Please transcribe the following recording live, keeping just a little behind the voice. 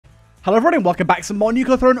Hello everyone and welcome back to some more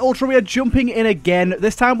Nuclear Throne Ultra. We are jumping in again.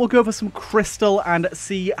 This time we'll go for some Crystal and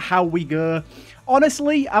see how we go.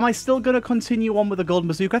 Honestly, am I still going to continue on with the Golden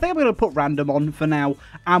Bazooka? I think I'm going to put Random on for now.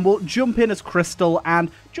 And we'll jump in as Crystal and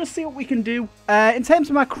just see what we can do. In terms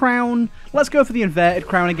of my crown, let's go for the inverted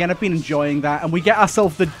crown again. I've been enjoying that. And we get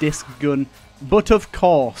ourselves the disc gun. But of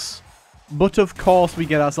course we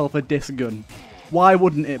get ourselves a disc gun. Why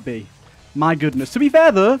wouldn't it be? My goodness. To be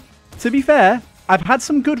fair though, I've had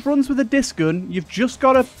some good runs with a disc gun. You've just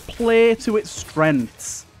got to play to its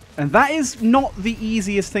strengths. And that is not the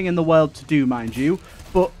easiest thing in the world to do, mind you.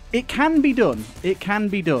 But it can be done. It can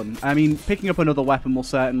be done. I mean, picking up another weapon will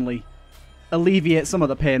certainly alleviate some of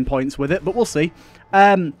the pain points with it. But we'll see.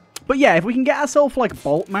 But yeah, if we can get ourselves like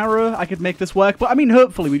Bolt Marrow, I could make this work. But I mean,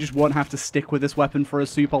 hopefully we just won't have to stick with this weapon for a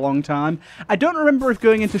super long time. I don't remember if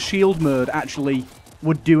going into shield mode actually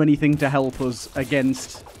would do anything to help us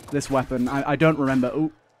against this weapon. I don't remember.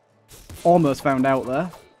 Ooh, almost found out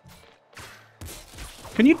there.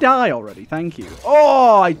 Can you die already? Thank you.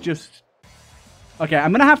 Oh, I just... Okay,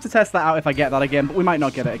 I'm going to have to test that out if I get that again, but we might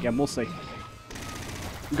not get it again. We'll see.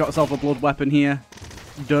 Got myself a blood weapon here.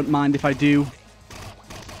 Don't mind if I do.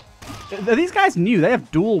 Are these guys new? They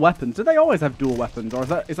have dual weapons. Do they always have dual weapons? Or is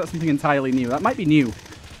that something entirely new? That might be new.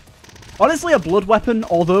 Honestly, a blood weapon,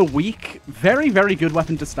 although weak, very, very good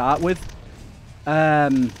weapon to start with.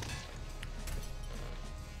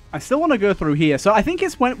 I still want to go through here. So I think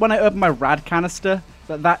it's when I open my rad canister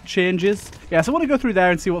that changes. Yeah, so I want to go through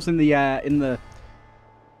there and see what's in the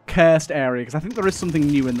cursed area, because I think there is something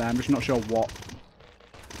new in there. I'm just not sure what.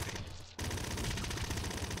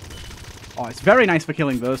 Oh, it's very nice for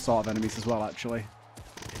killing those sort of enemies as well, actually.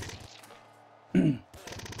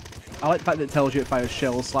 I like the fact that it tells you it fires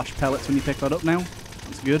shells / pellets when you pick that up now.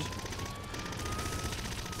 That's good.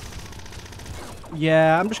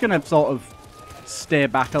 Yeah, I'm just going to sort of stay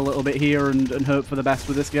back a little bit here and hope for the best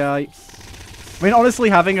with this guy. I mean, honestly,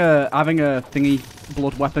 having a thingy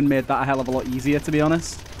blood weapon made that a hell of a lot easier, to be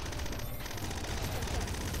honest.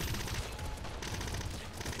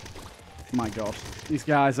 My god. These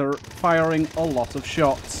guys are firing a lot of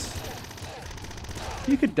shots. If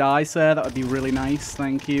you could die, sir, that would be really nice.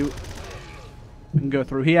 Thank you. We can go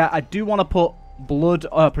through here. I do want to put blood,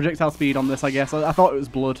 projectile speed on this, I guess. I thought it was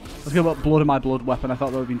blood. Let's go about blood in my blood weapon. I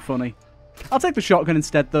thought that would have been funny. I'll take the shotgun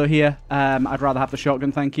instead, though, here. I'd rather have the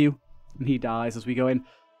shotgun, thank you. And he dies as we go in.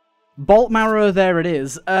 Bolt Marrow, there it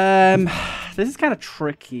is. This is kind of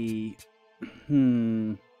tricky.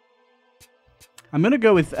 I'm going to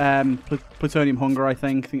go with Plutonium Hunger, I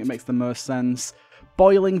think. I think it makes the most sense.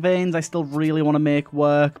 Boiling Veins, I still really want to make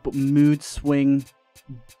work, but Mood Swing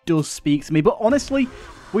does speak to me. But honestly,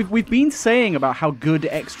 we've been saying about how good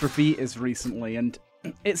Extra Feet is recently, and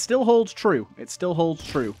it still holds true. It still holds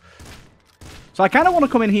true. So I kind of want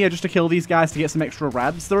to come in here just to kill these guys to get some extra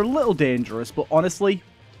rads. They're a little dangerous, but honestly,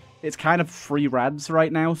 it's kind of free rads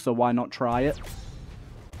right now, so why not try it?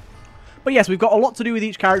 But yes, we've got a lot to do with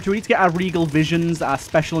each character. We need to get our Regal Visions, our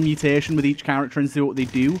special mutation with each character and see what they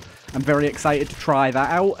do. I'm very excited to try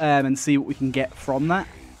that out and see what we can get from that.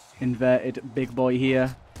 Inverted big boy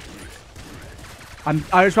here.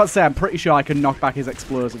 I was about to say, I'm pretty sure I can knock back his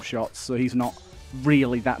explosive shots, so he's not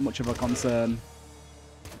really that much of a concern.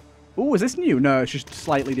 Oh, is this new? No, it's just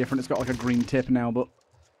slightly different. It's got like a green tip now, but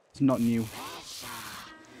it's not new.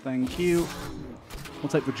 Thank you. We'll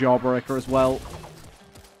take the Jawbreaker as well.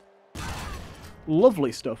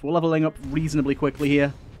 Lovely stuff. We're leveling up reasonably quickly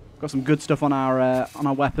here. Got some good stuff on our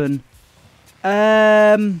weapon.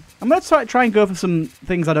 I'm going to try and go for some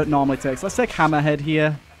things I don't normally take. So let's take Hammerhead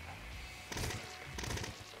here.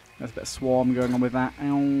 There's a bit of swarm going on with that.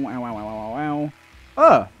 Ow, ow, ow, ow, ow, ow.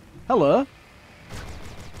 Oh, hello.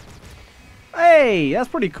 Hey, that's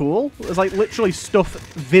pretty cool. There's like literally stuff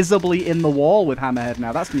visibly in the wall with Hammerhead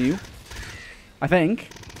now. That's new. I think.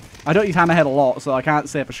 I don't use Hammerhead a lot, so I can't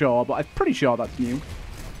say for sure, but I'm pretty sure that's new.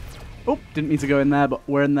 Oh, didn't mean to go in there, but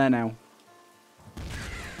we're in there now.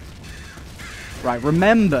 Right,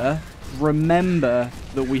 remember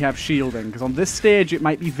that we have shielding, because on this stage it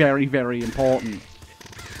might be very, very important.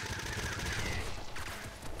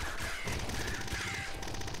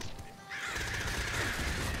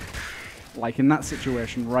 Like in that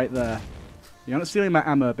situation right there. You're not stealing my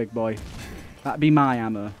ammo, big boy. That'd be my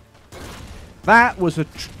ammo. That was a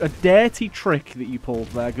dirty trick that you pulled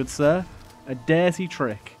there, good sir. A dirty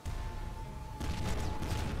trick.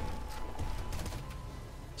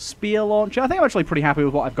 Spear launcher. I think I'm actually pretty happy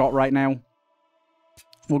with what I've got right now.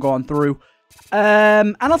 We'll go on through.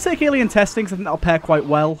 And I'll take alien testing, because I think that'll pair quite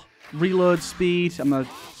well. Reload speed. I'm going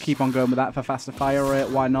to keep on going with that for faster fire rate.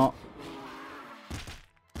 Why not?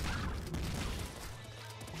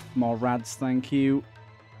 More rads, thank you.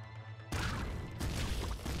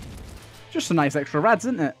 Just a nice extra rads,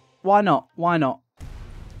 isn't it? Why not? Why not?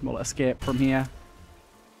 We'll escape from here.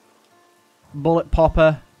 Bullet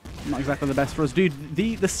popper. Not exactly the best for us. Dude,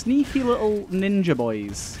 the sneaky little ninja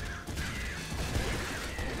boys.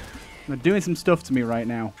 They're doing some stuff to me right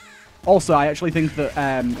now. Also, I actually think that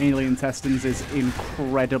alien intestines is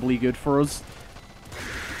incredibly good for us.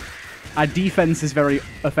 Our defense is very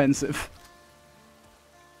offensive.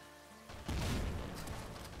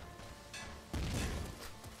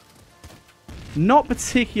 Not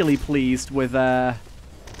particularly pleased with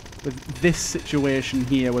this situation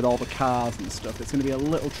here with all the cars and stuff. It's going to be a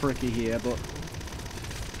little tricky here, but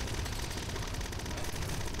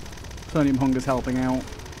Plutonium Hunger's helping out.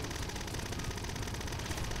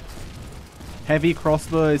 Heavy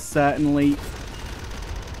crossbow is certainly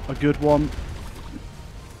a good one.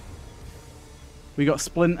 We got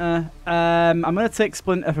Splinter. I'm going to take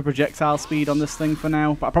Splinter for projectile speed on this thing for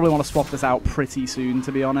now, but I probably want to swap this out pretty soon,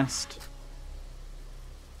 to be honest.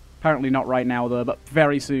 Apparently not right now, though, but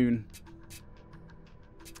very soon.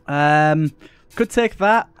 Could take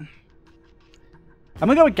that. I'm going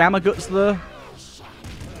to go with Gamma Guts, though,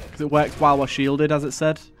 because it works while we're shielded, as it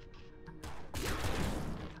said. Look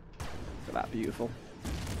at that, beautiful.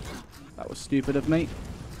 That was stupid of me.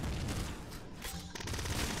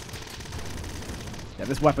 Yeah,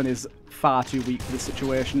 this weapon is far too weak for this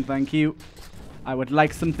situation, thank you. I would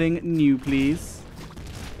like something new, please.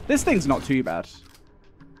 This thing's not too bad.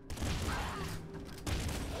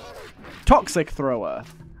 Toxic Thrower.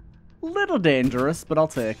 Little dangerous, but I'll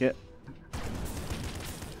take it.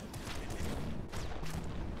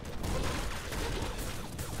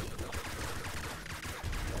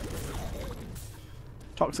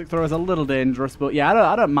 Toxic Thrower is a little dangerous, but yeah,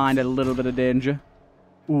 I don't mind a little bit of danger.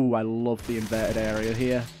 Ooh, I love the inverted area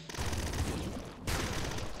here.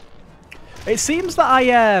 It seems that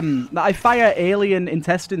I fire alien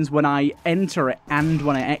intestines when I enter it and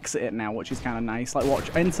when I exit it now, which is kind of nice. Like, watch,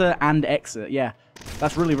 enter and exit. Yeah,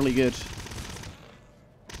 that's really, really good.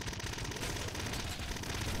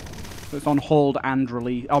 So it's on hold and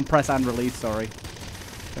release, on press and release. Sorry,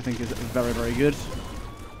 I think is very, very good.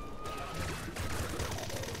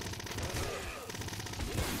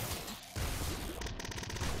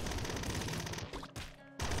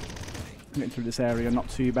 Getting through this area, not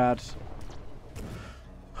too bad.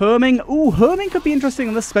 Homing. Ooh, homing could be interesting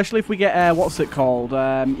in this, especially if we get, what's it called?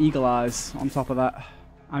 Eagle Eyes on top of that.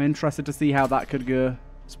 I'm interested to see how that could go.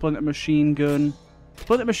 Splinter Machine Gun.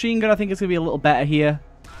 Splinter Machine Gun, I think, is going to be a little better here.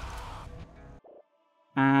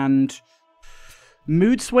 And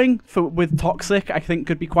Mood Swing with Toxic, I think,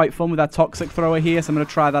 could be quite fun with that Toxic Thrower here, so I'm going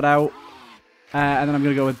to try that out. And then I'm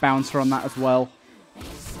going to go with Bouncer on that as well.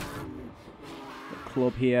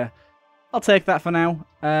 Club here. I'll take that for now.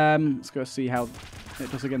 Let's go see how it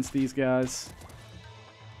does against these guys.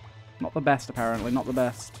 Not the best, apparently. Not the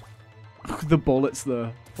best. The bullets,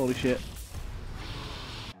 though. Holy shit.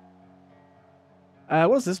 What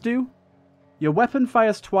does this do? Your weapon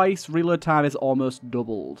fires twice. Reload time is almost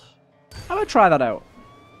doubled. I'm going to try that out.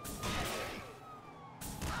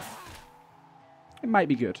 It might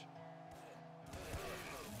be good.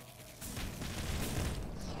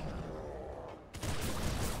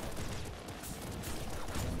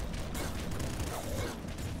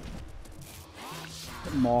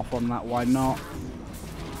 Morph on that, why not?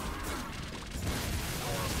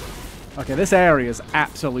 Okay, this area is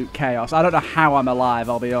absolute chaos. I don't know how I'm alive,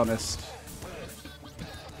 I'll be honest.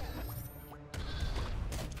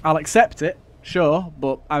 I'll accept it, sure,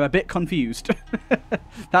 but I'm a bit confused.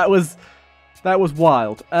 That was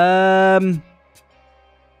wild. Go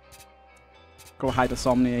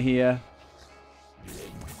Hypersomnia here.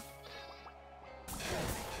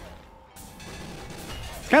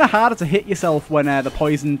 It's kind of harder to hit yourself when the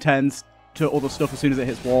poison turns to other stuff as soon as it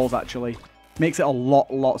hits walls, actually. Makes it a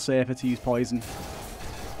lot safer to use poison.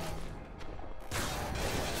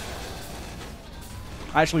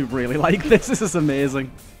 I actually really like this. This is amazing.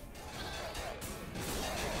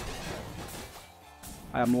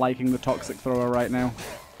 I am liking the Toxic Thrower right now.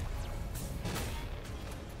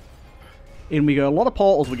 In we go. A lot of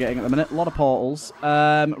portals we're getting at the minute. A lot of portals.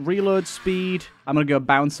 Reload speed. I'm going to go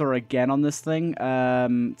Bouncer again on this thing.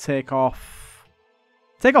 Take off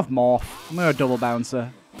Morph. I'm going to go double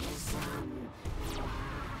Bouncer.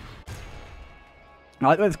 I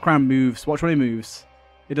like the way this crown moves. Watch when he moves.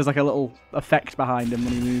 It does like a little effect behind him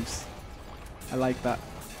when he moves. I like that.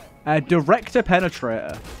 Director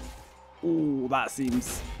Penetrator. Ooh, that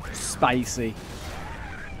seems spicy.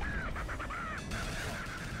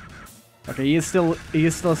 Okay, he is still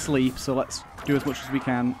asleep, so let's do as much as we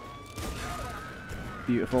can.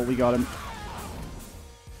 Beautiful, we got him.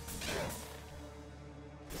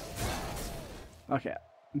 Okay,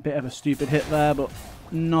 bit of a stupid hit there, but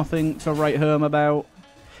nothing to write home about.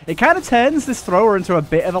 It kind of turns this thrower into a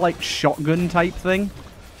bit of a, like, shotgun type thing.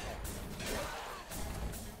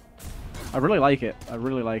 I really like it. I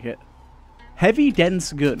really like it. Heavy,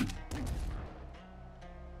 dense gun.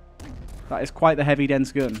 That is quite the heavy,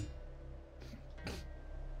 dense gun.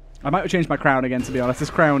 I might have changed my crown again, to be honest. This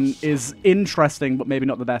crown is interesting, but maybe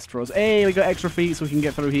not the best for us. Hey, we got extra feet, so we can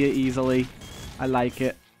get through here easily. I like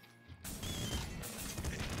it.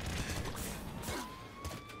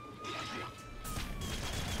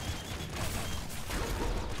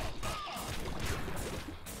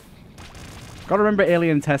 Gotta remember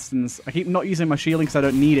alien intestines. I keep not using my shielding because I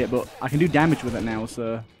don't need it, but I can do damage with it now,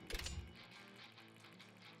 so...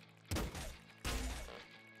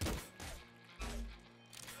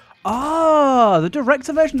 Ah, the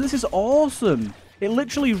director version. This is awesome. It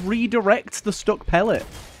literally redirects the stuck pellet.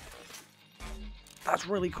 That's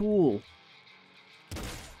really cool.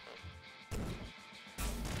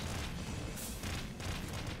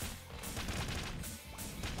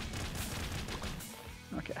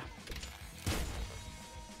 Okay.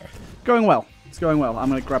 Going well. It's going well. I'm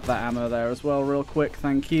going to grab that ammo there as well real quick.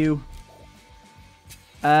 Thank you.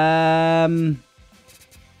 Let's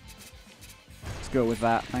go with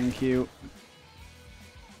that. Thank you.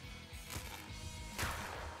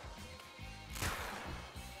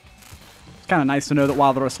 It's kind of nice to know that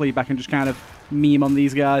while they're asleep, I can just kind of meme on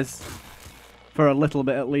these guys. For a little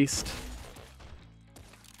bit, at least.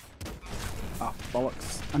 Oh,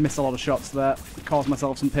 bollocks. I missed a lot of shots there. Caused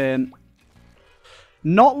myself some pain.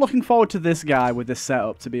 Not looking forward to this guy with this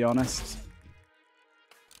setup, to be honest.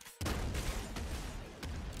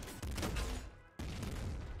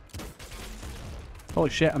 Holy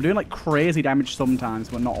shit, I'm doing like crazy damage sometimes,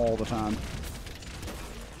 but not all the time.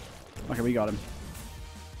 Okay, we got him.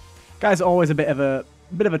 Guy's always a bit of a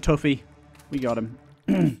toughie. We got him.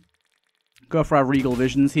 Go for our regal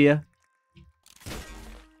visions here.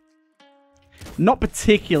 Not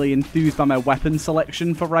particularly enthused by my weapon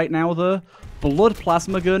selection for right now, though. Blood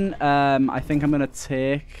plasma gun, I think I'm going to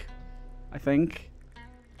take...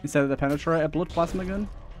 Instead of the penetrator, blood plasma gun?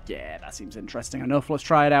 Yeah, that seems interesting enough. Let's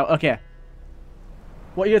try it out. Okay.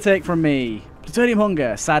 What are you going to take from me? Plutonium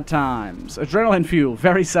hunger, sad times. Adrenaline fuel,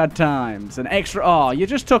 very sad times. An extra... Oh, you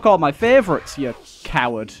just took all my favorites, you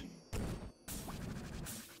coward.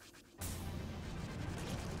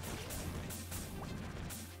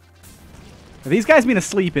 These guys being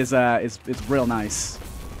asleep is real nice.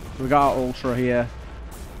 We got our ultra here.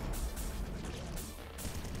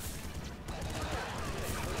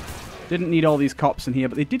 Didn't need all these cops in here,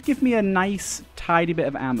 but they did give me a nice, tidy bit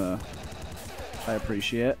of ammo. I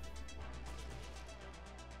appreciate.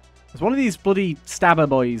 There's one of these bloody stabber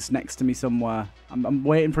boys next to me somewhere. I'm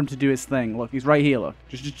waiting for him to do his thing. Look, he's right here. Look,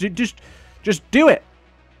 just do it.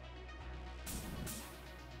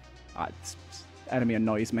 This enemy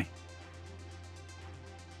annoys me.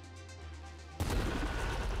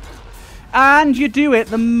 And you do it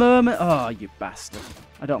the moment... Oh, you bastard.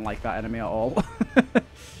 I don't like that enemy at all.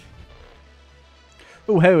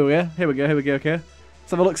 Oh, here we go, okay.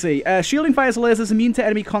 Let's have a look-see. Shielding fires lasers, immune to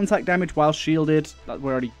enemy contact damage while shielded. That we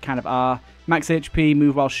already kind of are. Max HP,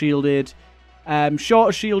 move while shielded.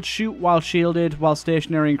 Shorter shield, shoot while shielded. While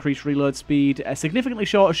stationary, increase reload speed. Significantly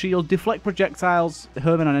shorter shield, deflect projectiles,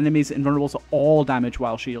 homing on enemies, invulnerable to all damage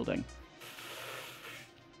while shielding.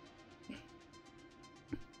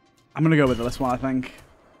 I'm going to go with this one, I think.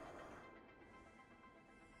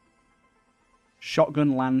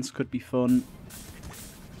 Shotgun lance could be fun.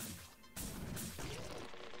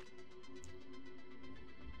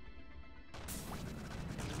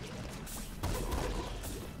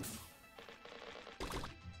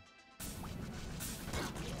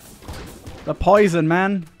 The poison,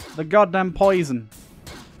 man. The goddamn poison.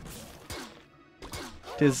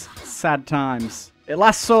 It is sad times. It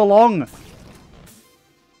lasts so long.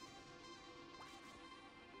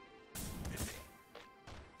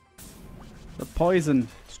 The poison.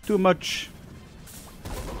 It's too much.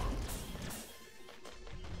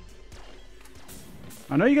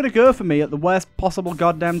 I know you're going to go for me at the worst possible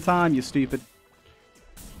goddamn time, you stupid.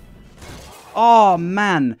 Oh,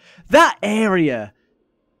 man. That area.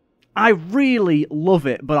 I really love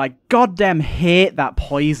it, but I goddamn hate that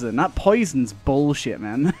poison. That poison's bullshit,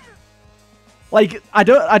 man. Like,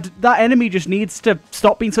 that enemy just needs to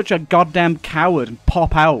stop being such a goddamn coward and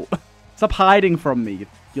pop out. Stop hiding from me, you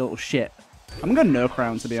little shit. I'm gonna no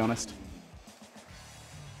crown, to be honest.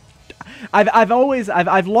 I've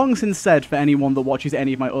long since said, for anyone that watches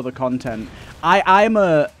any of my other content, I'm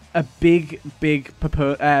a a big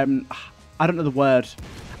I don't know the word.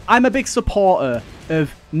 I'm a big supporter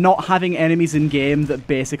of not having enemies in game that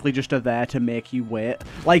basically just are there to make you wait.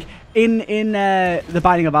 Like in The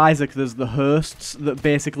Binding of Isaac, there's the Hearsts that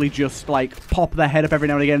basically just like pop their head up every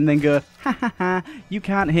now and again and then go, ha ha ha, you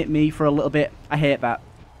can't hit me for a little bit. I hate that.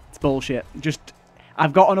 It's bullshit. Just,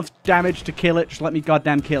 I've got enough damage to kill it. Just let me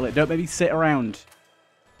goddamn kill it. Don't make me sit around.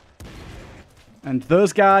 And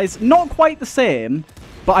those guys, not quite the same,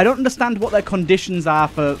 but I don't understand what their conditions are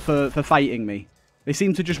for fighting me. They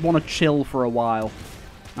seem to just want to chill for a while.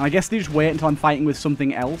 And I guess they just wait until I'm fighting with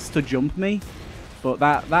something else to jump me. But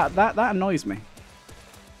that annoys me.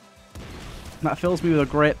 That fills me with a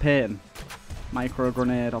great pain. Micro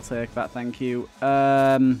grenade, I'll take that, thank you.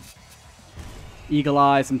 Eagle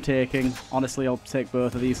Eyes I'm taking. Honestly, I'll take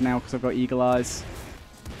both of these now because I've got Eagle Eyes.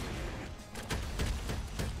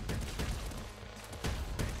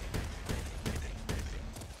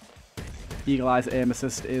 Eagle Eyes aim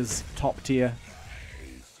assist is top tier.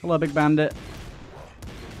 Hello, Big Bandit.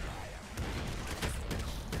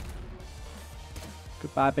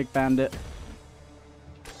 Goodbye, Big Bandit.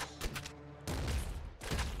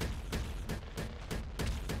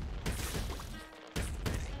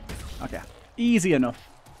 Okay. Easy enough.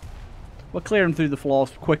 We're clearing through the floors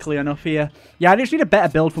quickly enough here. Yeah, I just need a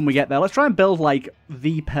better build when we get there. Let's try and build, like,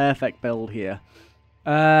 the perfect build here.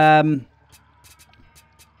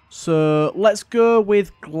 So, let's go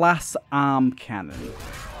with glass arm cannon.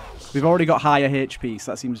 We've already got higher HP,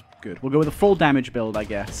 so that seems good. We'll go with a full damage build, I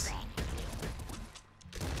guess.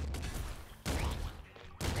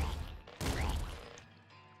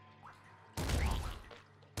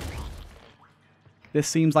 This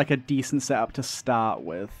seems like a decent setup to start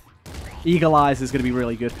with. Eagle Eyes is going to be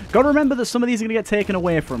really good. Got to remember that some of these are going to get taken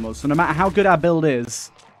away from us, so no matter how good our build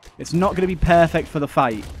is, it's not going to be perfect for the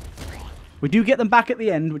fight. We do get them back at the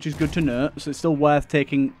end, which is good to note, so it's still worth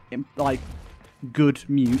taking, like, good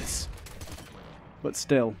mutes. But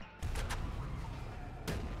still.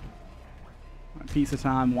 Right, pizza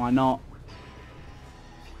time, why not?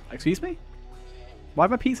 Excuse me? Why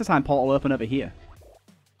have my pizza time portal open over here?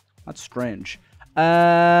 That's strange.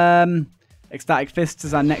 Ecstatic Fists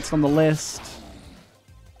is our next on the list.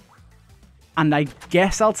 And I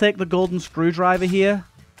guess I'll take the golden screwdriver here.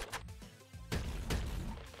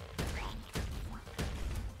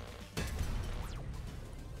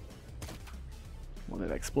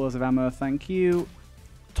 Explosive ammo, thank you.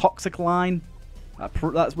 Toxic line.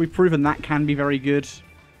 We've proven that can be very good.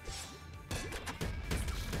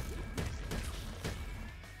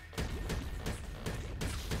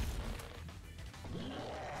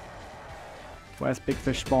 Where's Big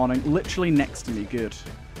Fish spawning? Literally next to me, good.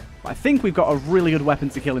 I think we've got a really good weapon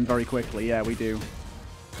to kill him very quickly. Yeah, we do.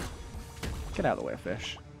 Get out of the way,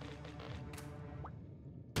 fish.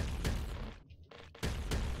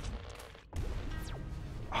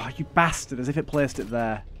 Oh, you bastard, as if it placed it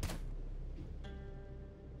there.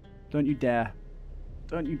 Don't you dare.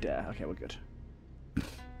 Don't you dare. Okay, we're good.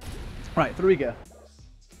 Right, through we go.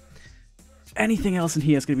 Anything else in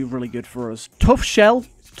here is going to be really good for us. Tough Shell.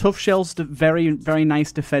 Tough Shell's very, very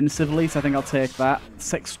nice defensively, so I think I'll take that.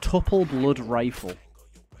 Sextuple Blood Rifle.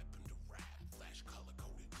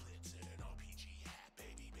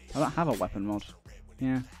 I don't have a weapon mod.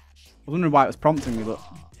 Yeah. I was wondering why it was prompting me, but...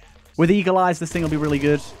 With Eagle Eyes, this thing will be really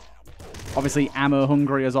good. Obviously, ammo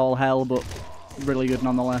hungry as all hell, but really good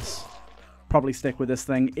nonetheless. Probably stick with this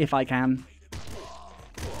thing if I can.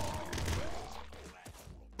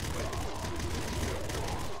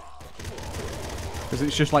 Because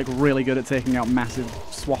it's just like really good at taking out massive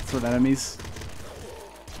swaths of enemies.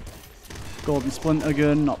 Golden Splinter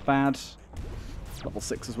Gun, not bad. Level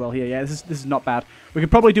 6 as well here. Yeah, this is not bad. We could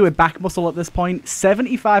probably do a back muscle at this point.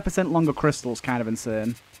 75% longer crystals, kind of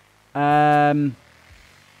insane. I'm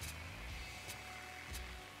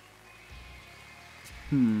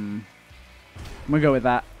gonna go with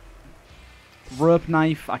that. Rope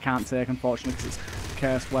knife, I can't take, unfortunately, because it's a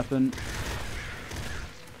cursed weapon.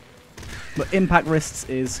 But impact wrists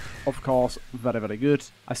is, of course, very, very good.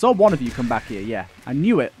 I saw one of you come back here, yeah. I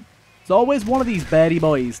knew it. It's always one of these birdie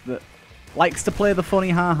boys that likes to play the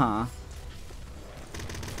funny ha-ha.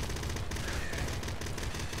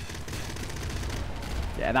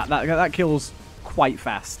 Yeah, that kills quite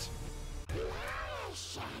fast.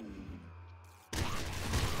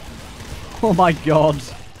 Oh my god.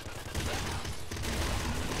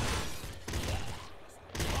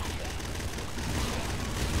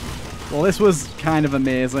 Well, this was kind of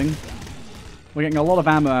amazing. We're getting a lot of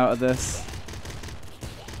ammo out of this.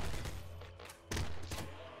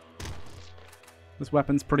 This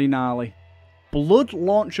weapon's pretty gnarly. Blood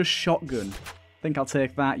Launcher Shotgun. think I'll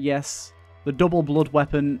take that, yes. The double blood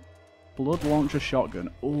weapon. Blood launcher shotgun.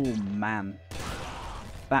 Oh, man.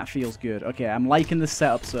 That feels good. Okay, I'm liking this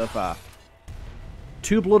setup so far.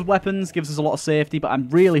 2 blood weapons gives us a lot of safety, but I'm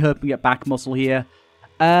really hoping to get back muscle here.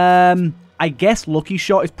 I guess Lucky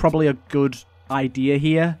Shot is probably a good idea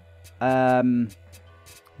here.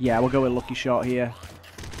 Yeah, we'll go with Lucky Shot here.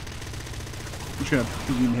 I'm just going to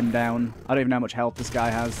beam him down. I don't even know how much health this guy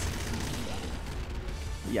has.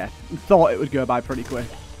 Yeah, thought it would go by pretty quick.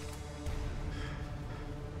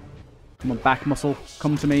 Come on, back muscle.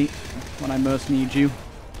 Come to me when I most need you.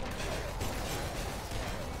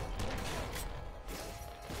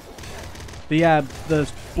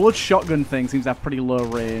 The blood shotgun thing seems to have pretty low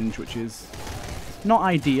range, which is not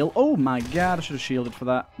ideal. Oh my god, I should have shielded for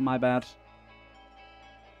that. My bad.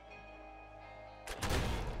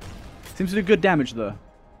 Seems to do good damage, though.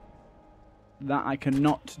 That I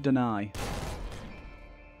cannot deny.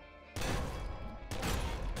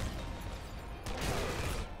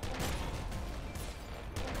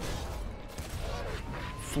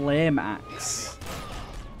 Flame axe.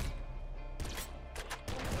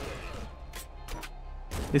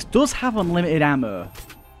 This does have unlimited ammo,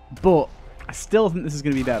 but I still think this is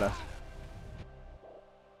going to be better.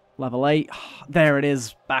 Level 8. There it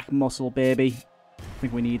is. Back muscle, baby. I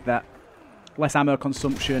think we need that. Less ammo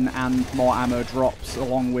consumption and more ammo drops,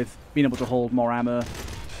 along with being able to hold more ammo.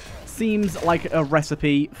 Seems like a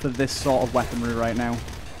recipe for this sort of weaponry right now.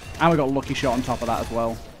 And we got Lucky Shot on top of that as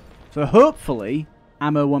well. So hopefully,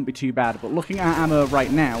 ammo won't be too bad. But looking at ammo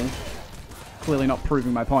right now, clearly not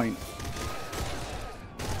proving my point.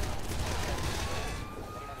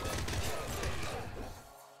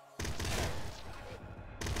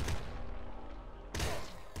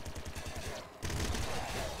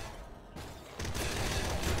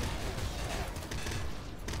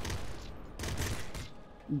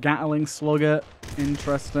 Gatling Slugger,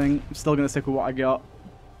 interesting. I'm still going to stick with what I got.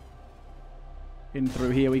 In through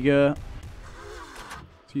here we go.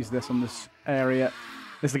 Let's use this on this area.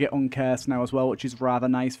 This will get uncursed now as well, which is rather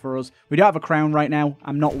nice for us. We don't have a crown right now.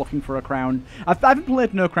 I'm not looking for a crown. I haven't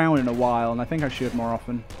played no crown in a while, and I think I should more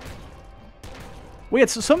often. Weird,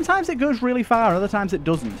 so sometimes it goes really far, other times it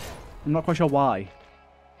doesn't. I'm not quite sure why.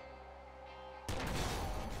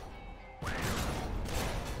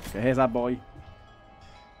 Okay, here's that boy.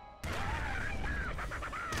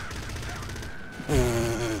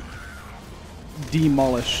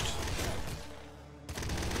 Demolished.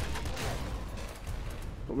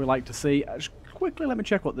 What we like to see. Just quickly, let me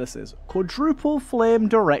check what this is. Quadruple Flame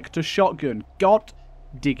Director Shotgun. God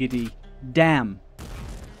diggity damn.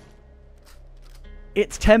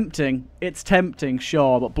 It's tempting. It's tempting,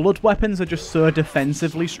 sure, but blood weapons are just so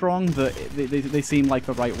defensively strong that they seem like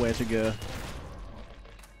the right way to go.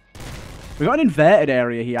 We've got an inverted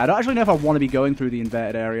area here. I don't actually know if I want to be going through the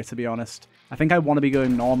inverted area, to be honest. I think I want to be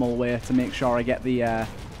going normal way to make sure I get the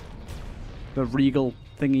regal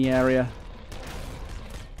thingy area.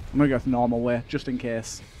 I'm going to go normal way, just in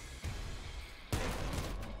case.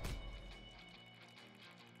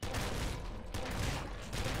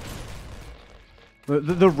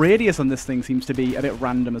 The radius on this thing seems to be a bit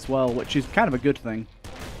random as well, which is kind of a good thing.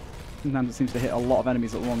 Sometimes it seems to hit a lot of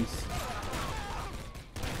enemies at once.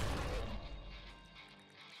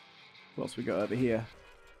 What else we got over here?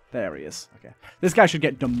 There he is. Okay. This guy should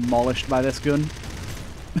get demolished by this gun.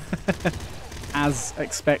 As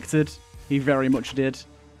expected. He very much did.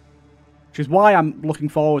 Which is why I'm looking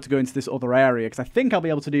forward to going to this other area, because I think I'll be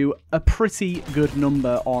able to do a pretty good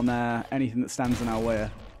number on anything that stands in our way.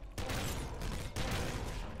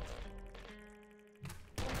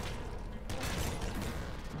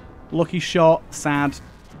 Lucky Shot, sad.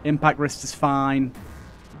 Impact Wrist is fine.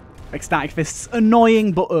 Ecstatic Fist's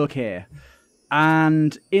annoying, but okay.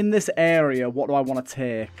 And in this area, what do I want to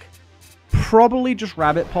take? Probably just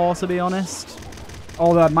Rabbit Paw, to be honest.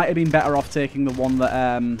 Although I might have been better off taking the one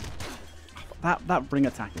that... That ring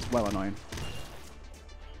attack is well annoying.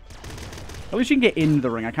 At least you can get in the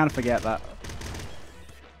ring. I kind of forget that.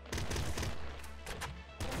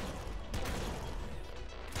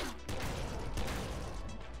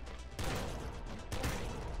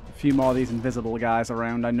 A few more of these invisible guys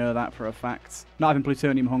around. I know that for a fact. Not having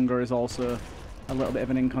plutonium hunger is also a little bit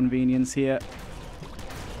of an inconvenience here.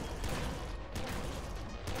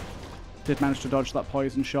 Did manage to dodge that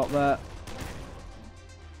poison shot there.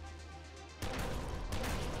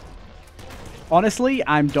 Honestly,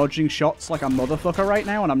 I'm dodging shots like a motherfucker right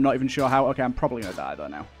now, and I'm not even sure how... Okay, I'm probably going to die, though,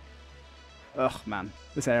 now. Ugh, man.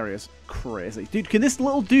 This area's crazy. Dude, can this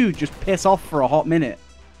little dude just piss off for a hot minute?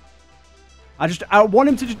 I want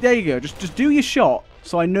him to There you go. Just do your shot,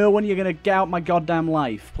 so I know when you're going to get out my goddamn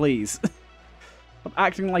life, please. Stop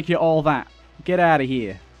acting like you're all that. Get out of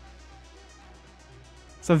here.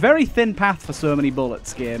 It's a very thin path for so many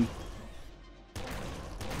bullets, game.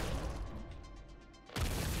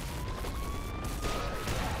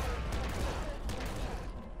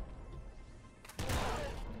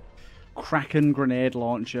 Kraken grenade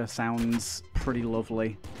launcher sounds pretty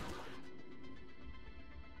lovely.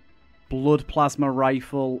 Blood plasma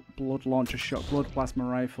rifle, blood launcher shot, blood plasma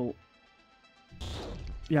rifle.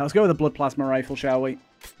 Yeah, let's go with the blood plasma rifle, shall we?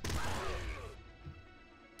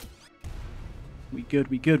 We good,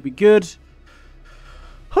 we good, we good.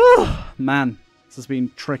 Whew, man, this has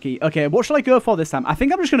been tricky. Okay, what should I go for this time? I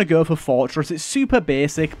think I'm just going to go for Fortress. It's super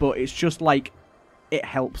basic, but it's just like, it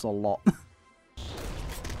helps a lot.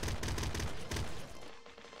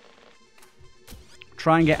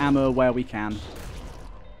 Try and get ammo where we can.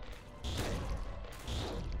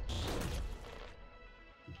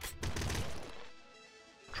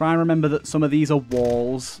 Try and remember that some of these are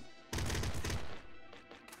walls.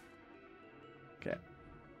 Okay.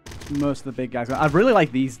 Most of the big guys. I really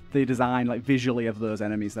like the design, like, visually of those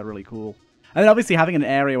enemies. They're really cool. And then obviously having an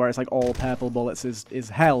area where it's like all purple bullets is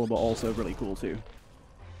hell, but also really cool too.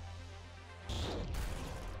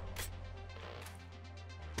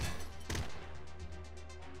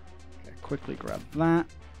 Okay, quickly grab that.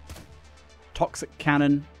 Toxic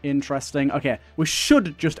cannon, interesting. Okay, we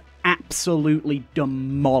should just absolutely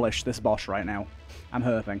demolish this boss right now. I'm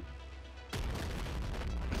hurting.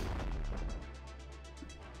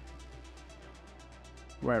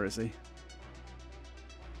 Where is he?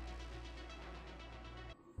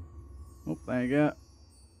 Oh, there you go.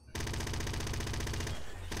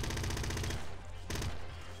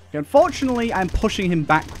 Okay, unfortunately, I'm pushing him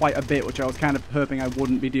back quite a bit, which I was kind of hoping I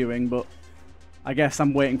wouldn't be doing, but I guess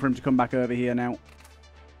I'm waiting for him to come back over here now.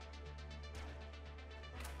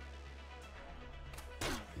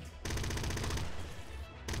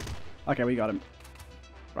 Okay, we got him.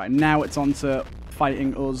 Right, now it's on to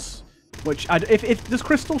fighting us. Which, if does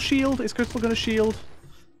Crystal shield? Is Crystal going to shield?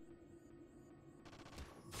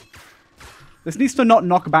 This needs to not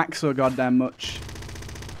knock back so goddamn much.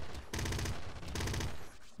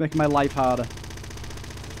 Making my life harder.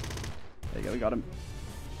 There you go, we got him.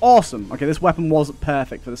 Awesome. Okay, this weapon was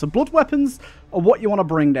perfect for this. So blood weapons are what you want to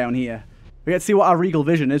bring down here. We get to see what our regal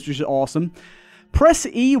vision is, which is awesome. Press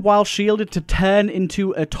E while shielded to turn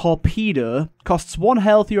into a torpedo. Costs 1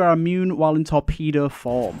 health. You are immune while in torpedo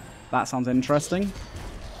form. That sounds interesting.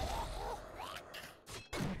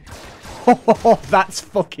 Oh, that's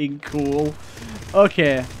fucking cool.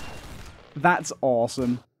 Okay. That's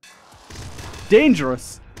awesome.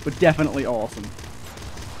 Dangerous, but definitely awesome.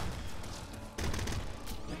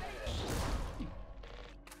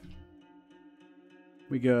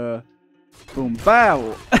 We go... Boom,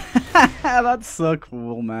 bow! That's so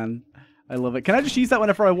cool, man. I love it. Can I just use that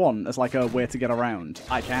whenever I want as like a way to get around?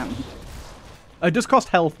 I can. It does cost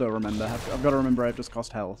health though, remember. I've got to remember it does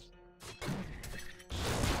cost health.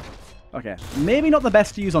 Okay. Maybe not the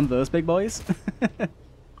best to use on those big boys.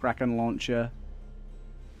 Kraken launcher.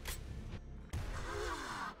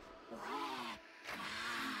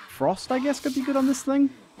 Frost, I guess, could be good on this thing.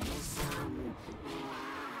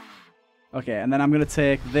 Okay, and then I'm going to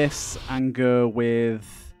take this and go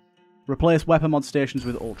with... Replace weapon mod stations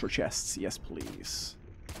with ultra chests. Yes, please.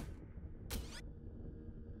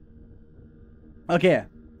 Okay,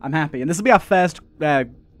 I'm happy. And this will be our first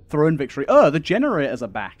throne victory. Oh, the generators are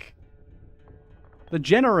back. The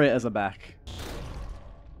generators are back.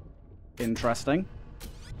 Interesting.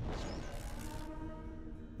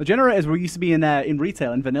 The generators were used to be in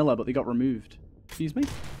retail, in vanilla, but they got removed. Excuse me?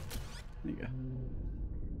 There you go.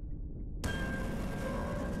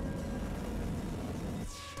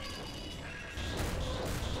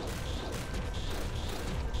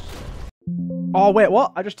 Oh, wait,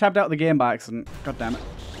 what? I just tabbed out the game by accident. God damn it.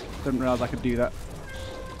 Didn't realize I could do that.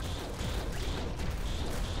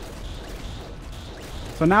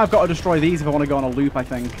 So now I've got to destroy these if I want to go on a loop, I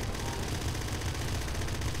think.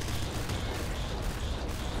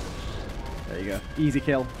 There you go. Easy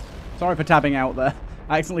kill. Sorry for tabbing out there.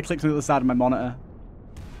 I accidentally clicked to the other side of my monitor.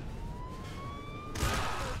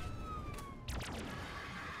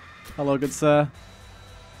 Hello, good sir.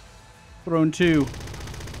 Throne 2.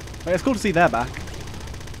 Wait, it's cool to see they're back.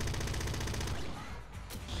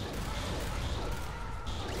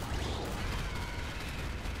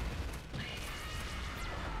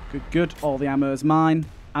 Good, good. All the ammo is mine.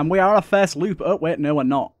 And we are our first loop. Oh, wait, no, we're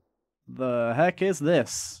not. The heck is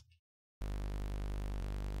this?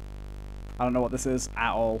 I don't know what this is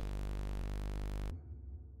at all.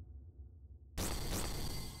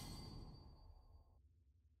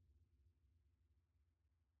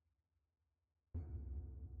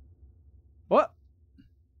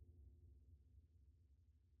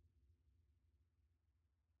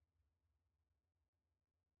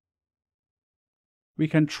 We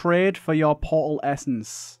can trade for your portal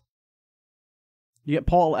essence. You get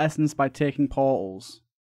portal essence by taking portals.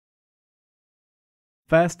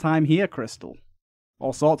 First time here, Crystal.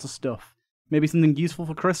 All sorts of stuff. Maybe something useful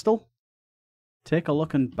for Crystal? Take a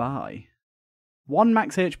look and buy. 1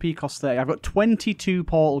 max HP costs 30. I've got 22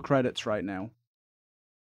 portal credits right now.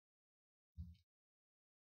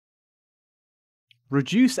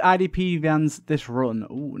 Reduce IDP vans this run.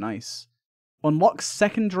 Ooh, nice. Unlock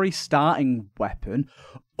secondary starting weapon.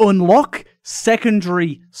 Unlock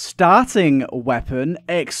secondary starting weapon?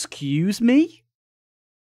 Excuse me?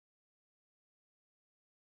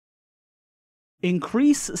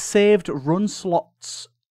 Increase saved run slots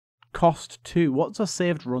cost 2. What's a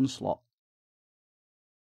saved run slot?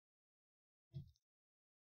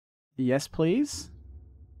 Yes, please.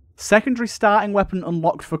 Secondary starting weapon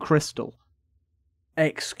unlocked for Crystal.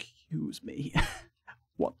 Excuse me.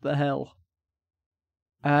 What the hell?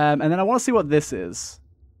 And then I want to see what this is.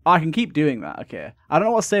 Oh, I can keep doing that. Okay. I don't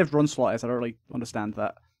know what a saved run slot is. I don't really understand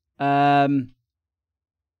that. I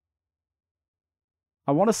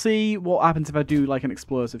want to see what happens if I do like an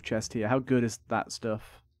explosive chest here. How good is that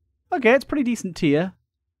stuff? Okay, it's pretty decent tier.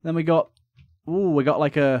 Then we got... Ooh, we got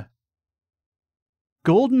like a...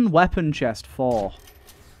 Golden weapon chest 4.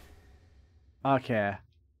 Okay.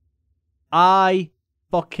 I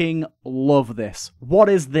fucking love this. What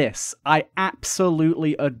is this? I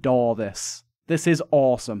absolutely adore this. This is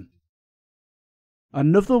awesome.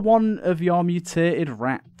 Another one of your mutated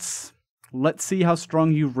rats. Let's see how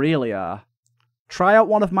strong you really are. Try out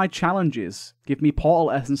one of my challenges. Give me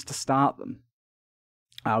portal essence to start them.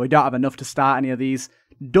 We don't have enough to start any of these.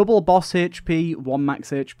 Double boss HP, 1 max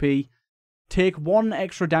HP. Take 1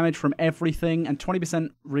 extra damage from everything and 20%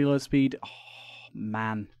 reload speed. Oh,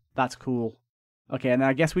 man. That's cool. Okay, and then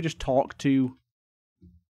I guess we just talk to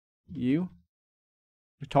you.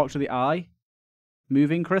 We talk to the eye.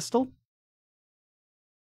 Moving crystal.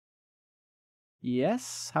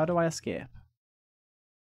 Yes. How do I escape?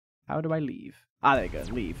 How do I leave? Ah, there you go.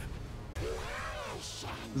 Leave.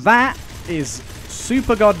 That is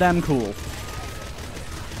super goddamn cool.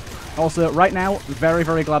 Also, right now, very,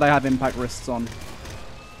 very glad I have impact wrists on.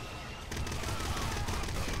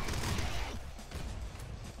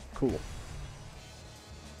 Cool.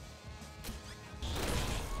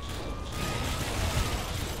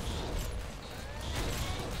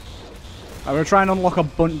 I'm going to try and unlock a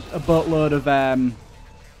boatload of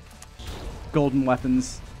golden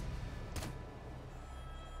weapons.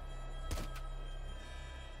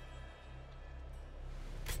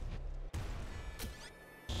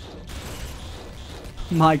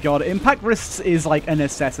 My god, impact wrists is like a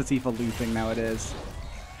necessity for looping nowadays.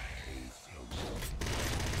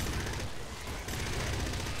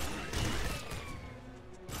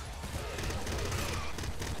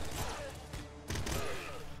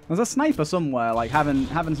 There's a sniper somewhere, like having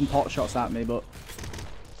some pot shots at me, but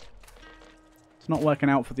it's not working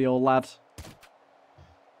out for the old lad.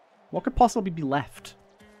 What could possibly be left?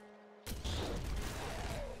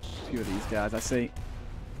 A few of these guys, I see.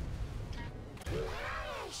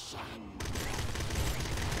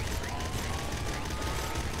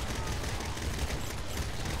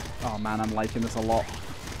 Oh man, I'm liking this a lot.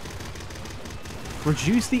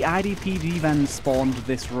 Reduce the IDP defense spawned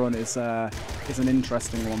this run is an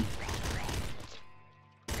interesting one.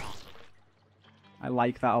 I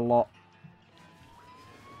like that a lot.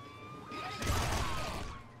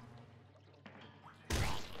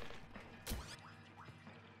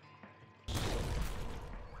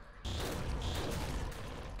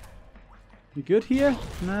 You good here?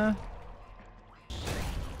 No.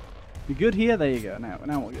 You good here? There you go.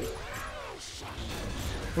 Now we're good.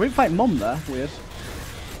 We can fight Mum there. Weird.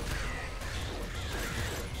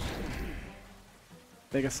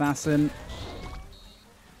 Big assassin.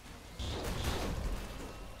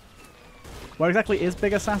 Where exactly is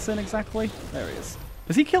Big Assassin exactly? There he is.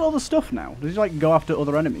 Does he kill other stuff now? Does he like go after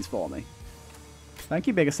other enemies for me? Thank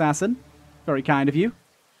you, Big Assassin. Very kind of you.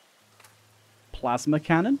 Plasma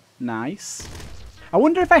cannon. Nice. I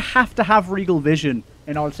wonder if I have to have Regal Vision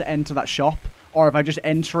in order to enter that shop, or if I just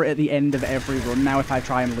enter it at the end of every run now if I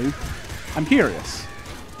try and loop. I'm curious.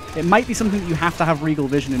 It might be something that you have to have Regal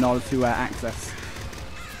Vision in order to access.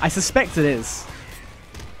 I suspect it is.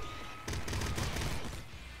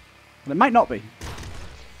 But it might not be.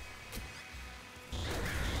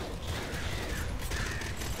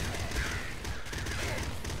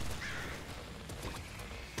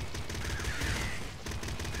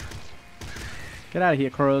 Get out of here,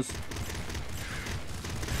 crows.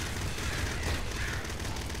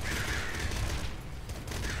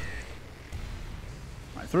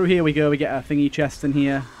 Right, through here we go. We get a thingy chest in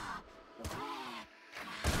here.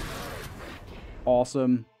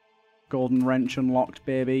 Awesome. Golden wrench unlocked,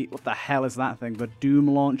 baby. What the hell is that thing? The Doom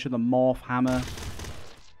launcher, the Morph hammer.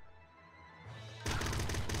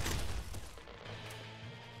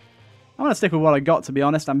 I'm going to stick with what I got, to be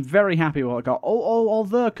honest. I'm very happy with what I got.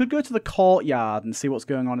 Although I could go to the courtyard and see what's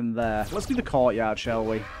going on in there. Let's do the courtyard, shall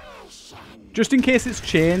we? Just in case it's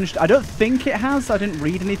changed. I don't think it has. I didn't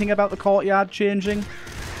read anything about the courtyard changing.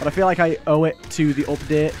 But I feel like I owe it to the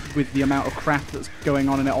update with the amount of crap that's going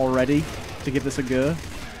on in it already to give this a go.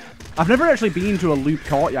 I've never actually been to a loot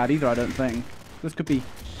courtyard either, I don't think. This could be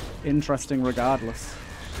interesting regardless.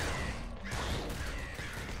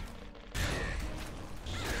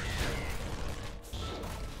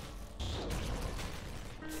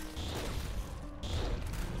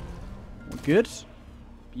 Good.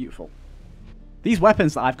 Beautiful. These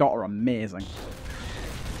weapons that I've got are amazing.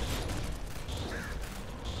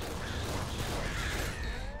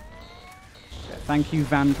 Okay, thank you,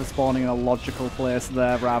 Van, for spawning in a logical place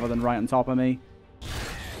there rather than right on top of me.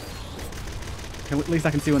 Okay, at least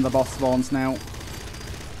I can see when the boss spawns now.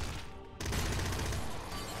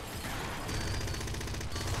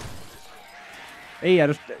 Hey, I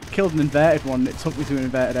just killed an inverted one. It took me to an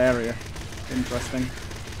inverted area. Interesting.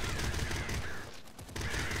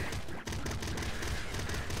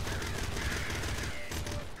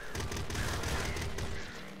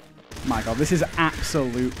 My god, this is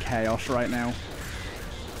absolute chaos right now.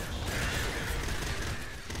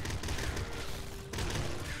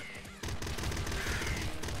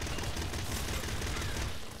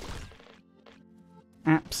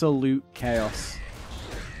 Absolute chaos.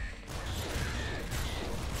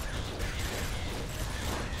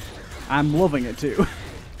 I'm loving it too.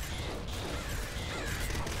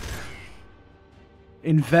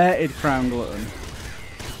 Inverted Crown Glutton.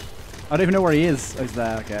 I don't even know where he is. Oh, he's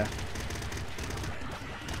there, okay.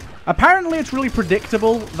 Apparently it's really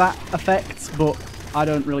predictable, that effect, but I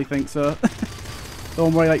don't really think so. The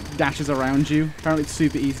one where he like dashes around you. Apparently it's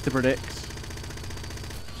super easy to predict.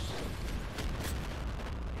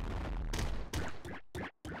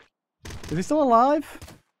 Is he still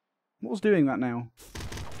alive? What was doing that now?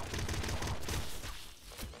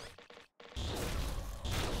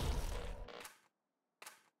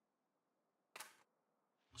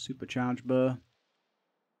 Supercharged burr.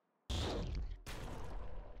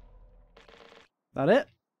 That it?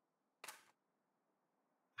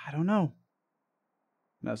 I don't know.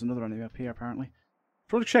 There's another enemy up here, apparently.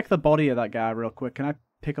 Try to check the body of that guy real quick. Can I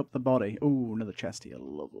pick up the body? Ooh, another chest here.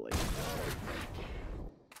 Lovely.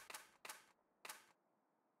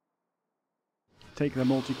 Take the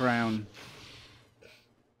multi-crown.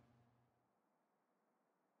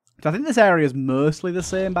 So I think this area is mostly the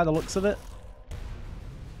same by the looks of it.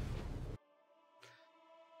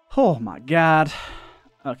 Oh my god.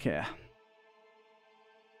 Okay.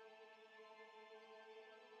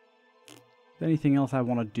 Anything else I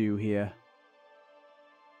want to do here?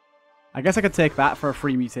 I guess I could take that for a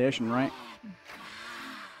free mutation, right?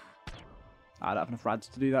 I don't have enough rads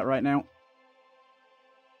to do that right now.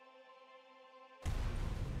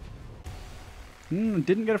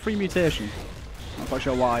 Didn't get a free mutation. Not quite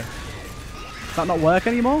sure why. Does that not work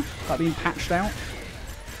anymore? Is that being patched out?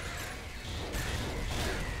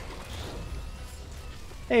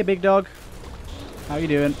 Hey, big dog. How you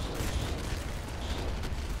doing?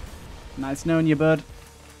 Nice knowing you, bud.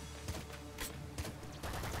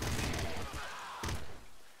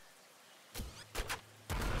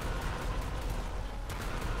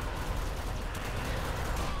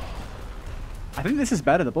 I think this is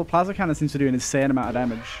better. The blood plasma cannon seems to do an insane amount of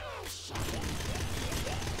damage.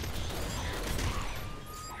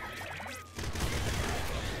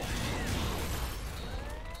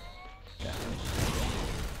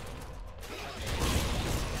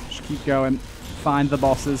 Just keep going. Find the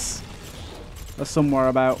bosses. They're somewhere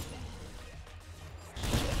about.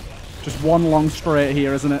 Just one long straight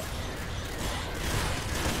here, isn't it?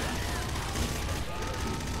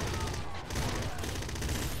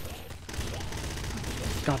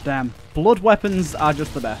 God damn. Blood weapons are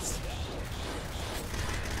just the best.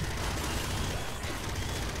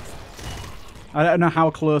 I don't know how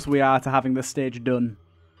close we are to having this stage done.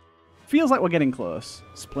 Feels like we're getting close.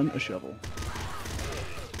 Splinter shovel.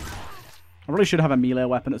 I really should have a melee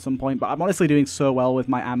weapon at some point, but I'm honestly doing so well with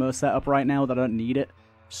my ammo setup right now that I don't need it.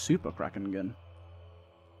 Super Kraken gun.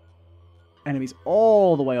 Enemies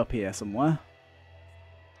all the way up here somewhere.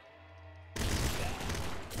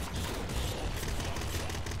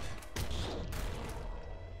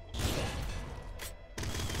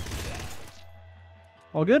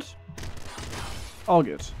 All good? All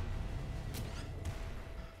good.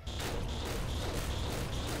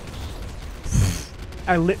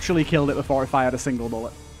 I literally killed it before it fired a single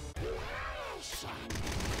bullet.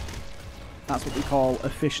 That's what we call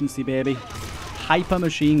efficiency, baby. Hyper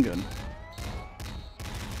machine gun.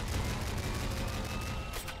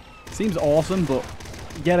 Seems awesome, but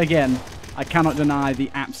yet again, I cannot deny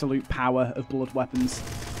the absolute power of blood weapons.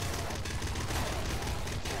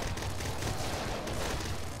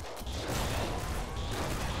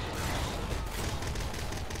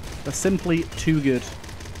 They're simply too good.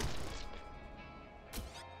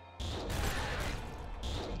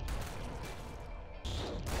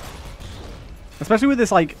 Especially with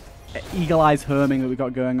this, like, eagle eyes herming that we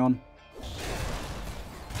got going on.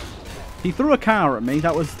 He threw a car at me.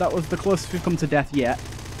 That was the closest we've come to death yet.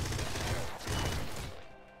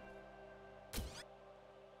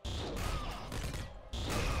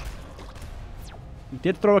 He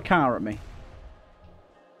did throw a car at me.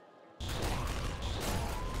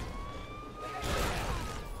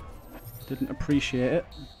 Didn't appreciate it.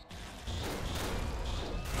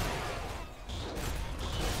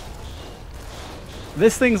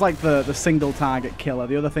 This thing's like the single target killer.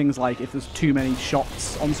 The other thing's like if there's too many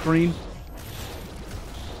shots on screen.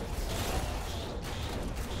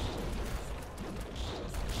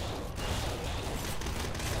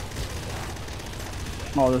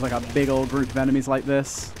 Oh, there's like a big old group of enemies like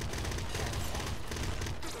this.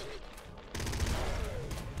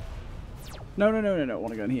 No. I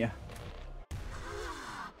want to go in here.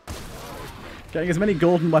 Getting as many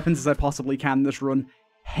golden weapons as I possibly can this run.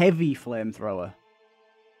 Heavy flamethrower.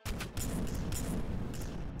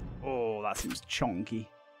 Oh, that seems chonky.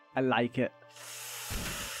 I like it.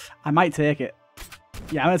 I might take it.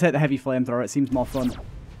 Yeah, I'm going to take the heavy flamethrower. It seems more fun.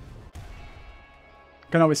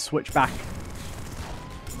 Can always switch back.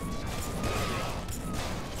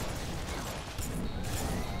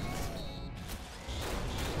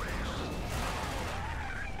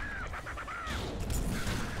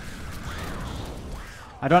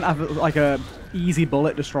 I don't have, like, a easy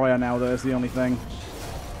bullet destroyer now, though, is the only thing.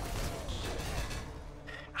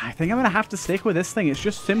 I think I'm going to have to stick with this thing. It's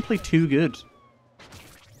just simply too good.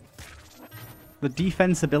 The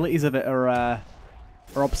defensibilities of it are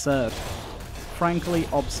absurd. Frankly,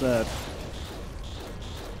 absurd.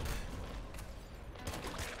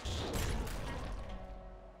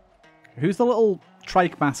 Who's the little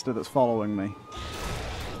trike master that's following me?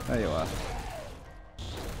 There you are.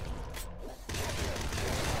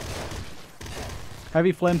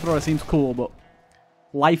 Heavy flamethrower seems cool, but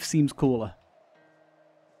life seems cooler.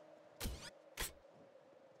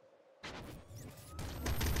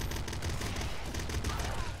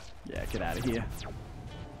 Yeah, get out of here.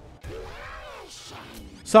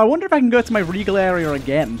 So I wonder if I can go to my regal area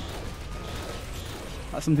again.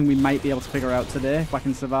 That's something we might be able to figure out today, if I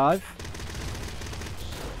can survive.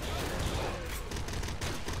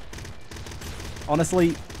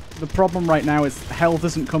 Honestly, the problem right now is health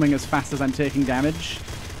isn't coming as fast as I'm taking damage.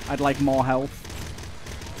 I'd like more health.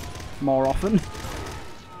 More often.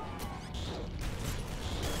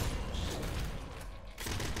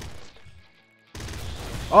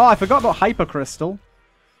 Oh, I forgot about Hyper Crystal.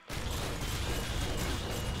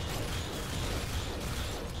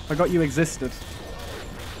 Forgot you existed.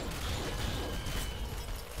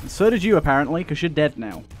 And so did you, apparently, because you're dead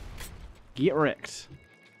now. Get wrecked.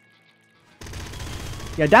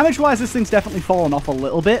 Yeah, damage-wise, this thing's definitely fallen off a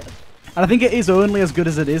little bit. And I think it is only as good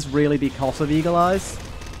as it is, really, because of Eagle Eyes.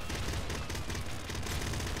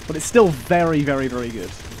 But it's still very, very, very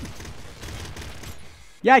good.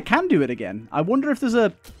 Yeah, I can do it again. I wonder if there's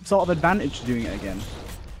a sort of advantage to doing it again.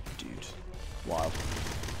 Dude. Wow.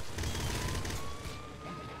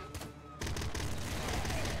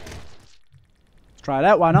 Let's try it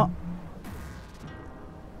out, why not?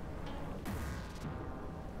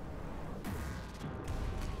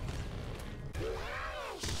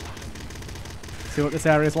 See what this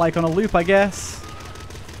area is like on a loop, I guess.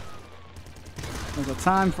 There's a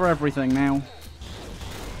time for everything now.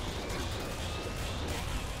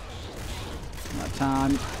 And that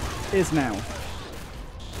time is now.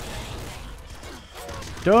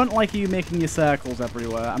 Don't like you making your circles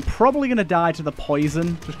everywhere. I'm probably going to die to the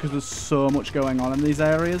poison, just because there's so much going on in these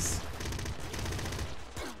areas.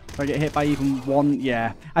 If I get hit by even one,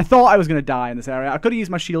 yeah. I thought I was going to die in this area. I could have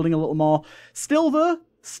used my shielding a little more. Still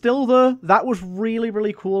though, that was really,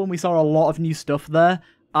 really cool, and we saw a lot of new stuff there.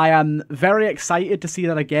 I am very excited to see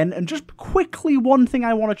that again. And just quickly, one thing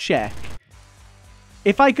I want to check.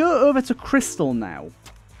 If I go over to Crystal now,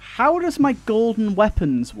 how does my golden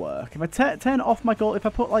weapons work? If I turn off my gold, if I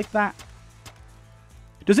put like that,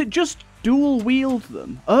 does it just dual wield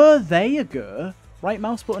them? Oh, there you go. Right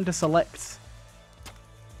mouse button to select.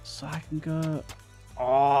 So I can go...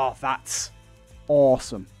 Oh, that's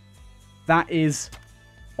awesome. That is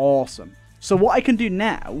awesome. So what I can do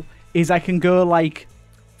now is I can go like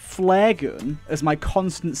flare gun as my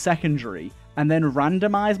constant secondary and then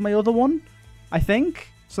randomize my other one, I think.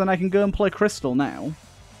 So then I can go and play crystal now.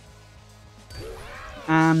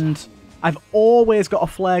 And I've always got a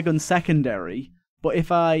flare gun secondary, but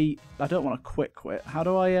if I don't want to quit. How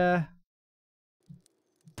do I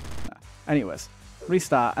anyways,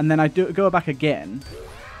 restart, and then I go back again.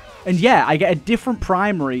 And yeah, I get a different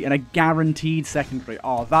primary and a guaranteed secondary.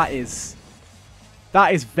 Oh, that is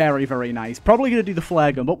very, very nice. Probably going to do the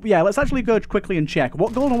flare gun, but yeah, let's actually go quickly and check.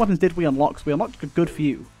 What golden weapons did we unlock? So we unlocked a good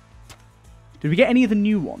few. Did we get any of the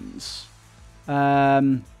new ones?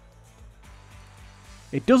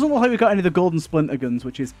 It doesn't look like we got any of the golden splinter guns,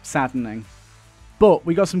 which is saddening. But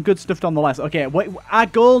we got some good stuff nonetheless. Okay, our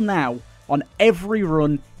goal now on every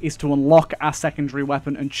run is to unlock our secondary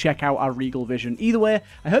weapon and check out our regal vision. Either way,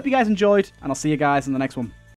 I hope you guys enjoyed, and I'll see you guys in the next one.